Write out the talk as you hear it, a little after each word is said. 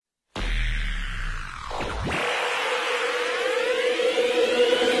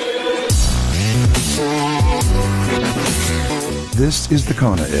This is the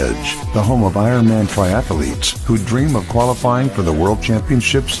Kona Edge, the home of Ironman triathletes who dream of qualifying for the World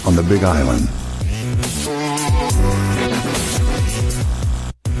Championships on the Big Island.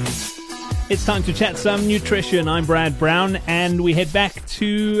 It's time to chat some nutrition. I'm Brad Brown, and we head back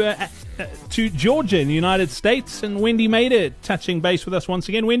to Georgia in the United States, and Wendy Mader touching base with us once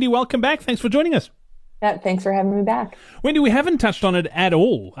again. Wendy, welcome back. Thanks for joining us. Yeah, thanks for having me back. Wendy, we haven't touched on it at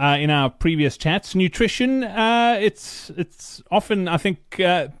all in our previous chats. Nutrition, it's often, I think,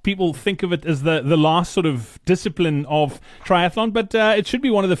 people think of it as the last sort of discipline of triathlon, but it should be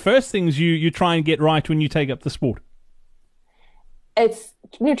one of the first things you try and get right when you take up the sport.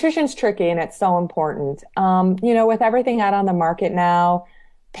 Nutrition's tricky, and it's so important. With everything out on the market now,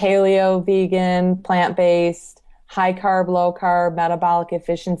 paleo, vegan, plant-based, high carb, low carb, metabolic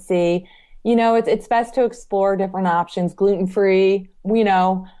efficiency, it's best to explore different options, gluten-free,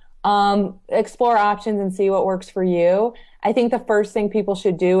 explore options and see what works for you. I think the first thing people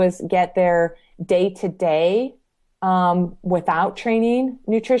should do is get their day-to-day, without training,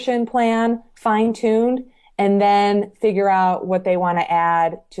 nutrition plan fine-tuned, and then figure out what they want to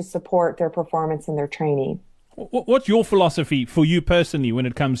add to support their performance in their training. What's your philosophy for you personally when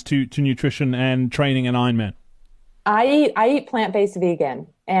it comes to nutrition and training an Ironman? I eat plant-based vegan,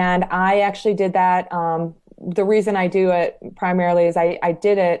 and I actually did that. The reason I do it primarily is I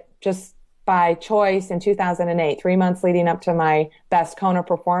did it just by choice in 2008, 3 months leading up to my best Kona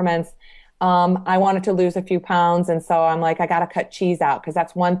performance. I wanted to lose a few pounds, and so I'm like, I got to cut cheese out because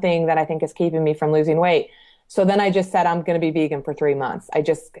that's one thing that I think is keeping me from losing weight. So then I just said I'm going to be vegan for 3 months. I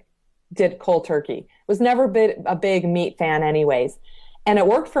just did cold turkey. Was never a big meat fan anyways, and it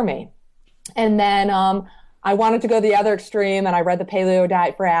worked for me. And then I wanted to go the other extreme, and I read the paleo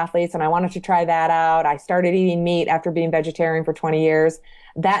diet for athletes, and I wanted to try that out. I started eating meat after being vegetarian for 20 years.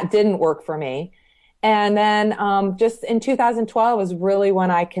 That didn't work for me. And then just in 2012 was really when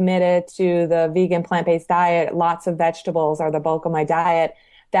I committed to the vegan plant-based diet. Lots of vegetables are the bulk of my diet.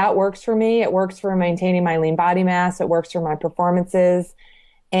 That works for me. It works for maintaining my lean body mass. It works for my performances.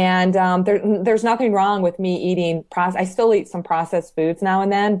 And there's nothing wrong with me eating I still eat some processed foods now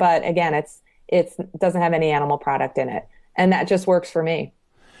and then, but again, it doesn't have any animal product in it. And that just works for me.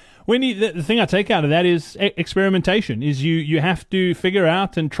 Wendy, the thing I take out of that is experimentation. Is you have to figure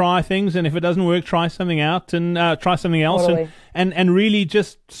out and try things, and if it doesn't work, try something out and try something else. Totally. And really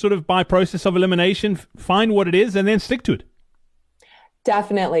just sort of by process of elimination, find what it is and then stick to it.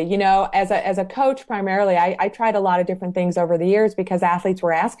 Definitely. As a coach, primarily, I tried a lot of different things over the years because athletes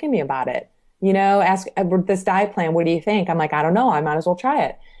were asking me about it. Ask this diet plan. What do you think? I'm like, I don't know. I might as well try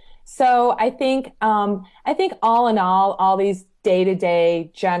it. So I think all in all these day-to-day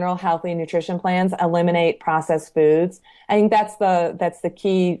general healthy nutrition plans eliminate processed foods. I think that's the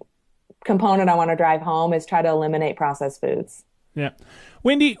key component I want to drive home is try to eliminate processed foods. Yeah.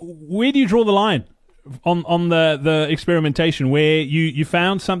 Wendy, where do you draw the line on the experimentation where you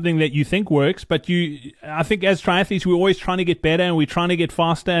found something that you think works, but I think as triathletes we're always trying to get better and we're trying to get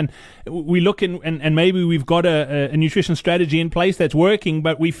faster, and we look and maybe we've got a nutrition strategy in place that's working,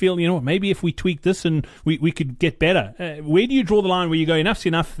 but we feel maybe if we tweak this and we could get better. Where do you draw the line where you go, enough's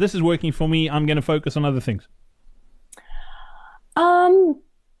enough, this is working for me, I'm going to focus on other things?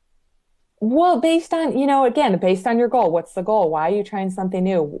 Well, based on your goal, what's the goal? Why are you trying something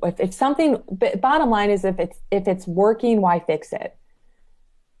new? If something, bottom line is if it's working, why fix it?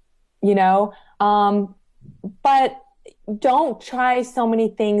 But don't try so many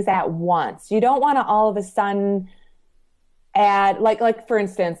things at once. You don't want to all of a sudden add, like for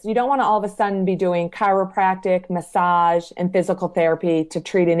instance, you don't want to all of a sudden be doing chiropractic, massage, and physical therapy to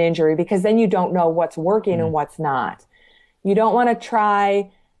treat an injury, because then you don't know what's working and what's not. You don't want to try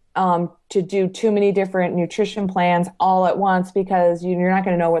to do too many different nutrition plans all at once, because you're not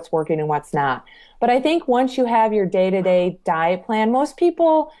going to know what's working and what's not. But I think once you have your day-to-day diet plan, most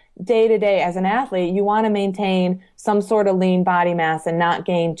people day-to-day as an athlete, you want to maintain some sort of lean body mass and not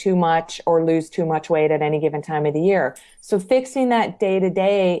gain too much or lose too much weight at any given time of the year. So fixing that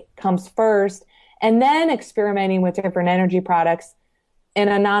day-to-day comes first, and then experimenting with different energy products in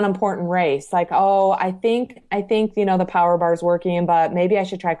a non-important race. Like, I think the power bar is working, but maybe I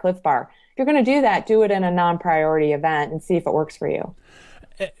should try Cliff Bar. If you're going to do that, do it in a non-priority event and see if it works for you.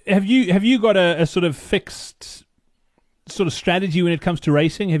 Have you got a sort of fixed sort of strategy when it comes to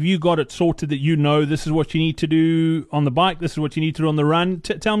racing? Have you got it sorted that this is what you need to do on the bike, this is what you need to do on the run?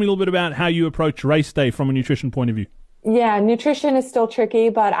 Tell me a little bit about how you approach race day from a nutrition point of view. Yeah, nutrition is still tricky,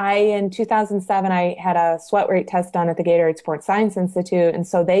 but in 2007, I had a sweat rate test done at the Gatorade Sports Science Institute, and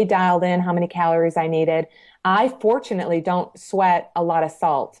so they dialed in how many calories I needed. I fortunately don't sweat a lot of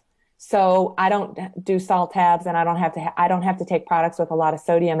salt. So I don't do salt tabs, and I don't have to take products with a lot of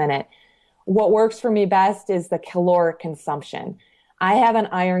sodium in it. What works for me best is the caloric consumption. I have an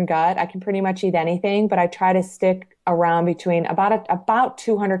iron gut. I can pretty much eat anything, but I try to stick around between about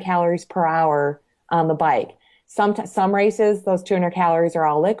 200 calories per hour on the bike. Some races, those 200 calories are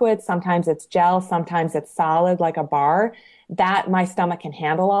all liquid. Sometimes it's gel. Sometimes it's solid, like a bar. That my stomach can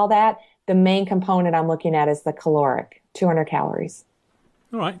handle all that. The main component I'm looking at is the caloric, 200 calories.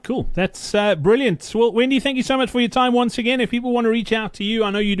 All right, cool. That's brilliant. Well, Wendy, thank you so much for your time once again. If people want to reach out to you, I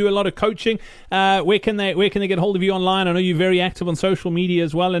know you do a lot of coaching. Where can they get hold of you online? I know you're very active on social media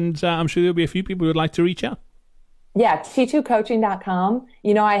as well, and I'm sure there'll be a few people who would like to reach out. Yeah, t2coaching.com.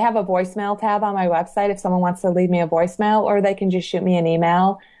 I have a voicemail tab on my website if someone wants to leave me a voicemail, or they can just shoot me an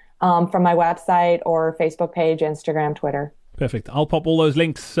email from my website or Facebook page, Instagram, Twitter. Perfect. I'll pop all those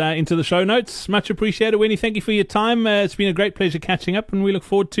links into the show notes. Much appreciated, Wendy. Thank you for your time. It's been a great pleasure catching up, and we look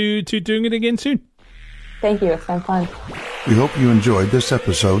forward to doing it again soon. Thank you. It's been fun. We hope you enjoyed this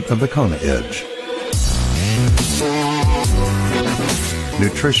episode of the Kona Edge.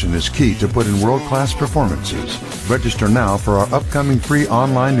 Nutrition is key to put in world-class performances. Register now for our upcoming free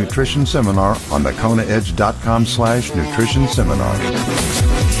online nutrition seminar on thekonaedge.com/nutrition seminar.